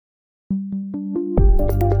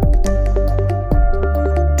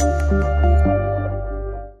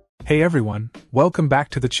Hey everyone, welcome back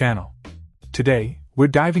to the channel. Today, we're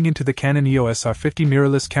diving into the Canon EOS R50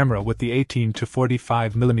 mirrorless camera with the 18 to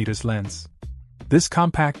 45mm lens. This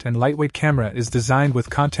compact and lightweight camera is designed with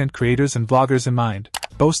content creators and vloggers in mind,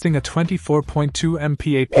 boasting a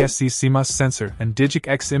 24.2MP APS-C CMOS sensor and Digic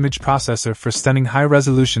X image processor for stunning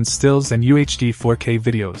high-resolution stills and UHD 4K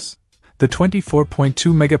videos. The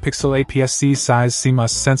 24.2-megapixel APS-C size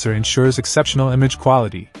CMOS sensor ensures exceptional image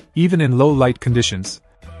quality, even in low-light conditions,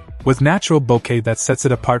 with natural bokeh that sets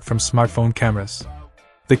it apart from smartphone cameras.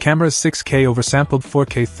 The camera's 6K oversampled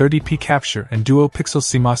 4K 30p capture and dual-pixel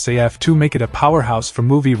CMOS AF2 make it a powerhouse for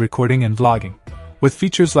movie recording and vlogging. With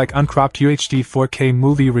features like uncropped UHD 4K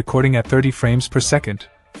movie recording at 30 frames per second,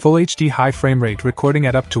 Full HD high frame rate recording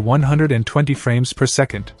at up to 120 frames per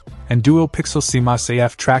second, and dual-pixel CMOS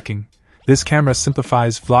AF tracking, this camera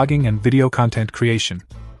simplifies vlogging and video content creation.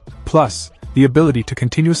 Plus, the ability to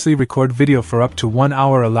continuously record video for up to 1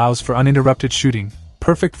 hour allows for uninterrupted shooting,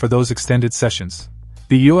 perfect for those extended sessions.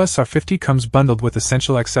 The EOS R50 comes bundled with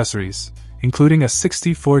essential accessories, including a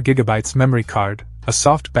 64GB memory card, a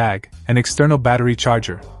soft bag, an external battery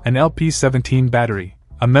charger, an LP17 battery,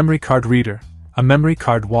 a memory card reader, a memory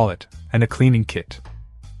card wallet, and a cleaning kit.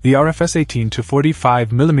 The RFS 18 to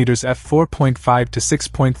 45mm f4.5 to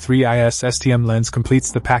 6.3 IS STM lens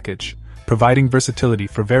completes the package, providing versatility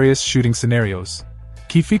for various shooting scenarios.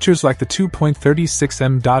 Key features like the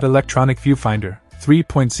 2.36mm electronic viewfinder,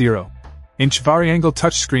 3.0-inch vari-angle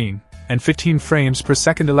touchscreen, and 15 frames per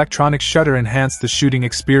second electronic shutter enhance the shooting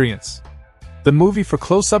experience. The movie for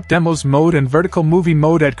close-up demos mode and vertical movie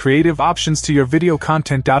mode add creative options to your video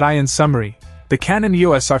content. In summary, the Canon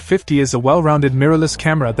EOS R50 is a well-rounded mirrorless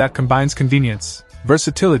camera that combines convenience,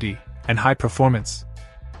 versatility, and high performance.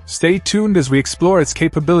 Stay tuned as we explore its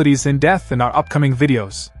capabilities in depth in our upcoming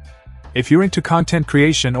videos. If you're into content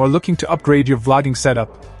creation or looking to upgrade your vlogging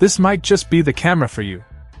setup, this might just be the camera for you.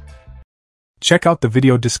 Check out the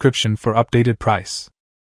video description for updated price.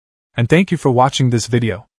 And thank you for watching this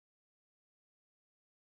video.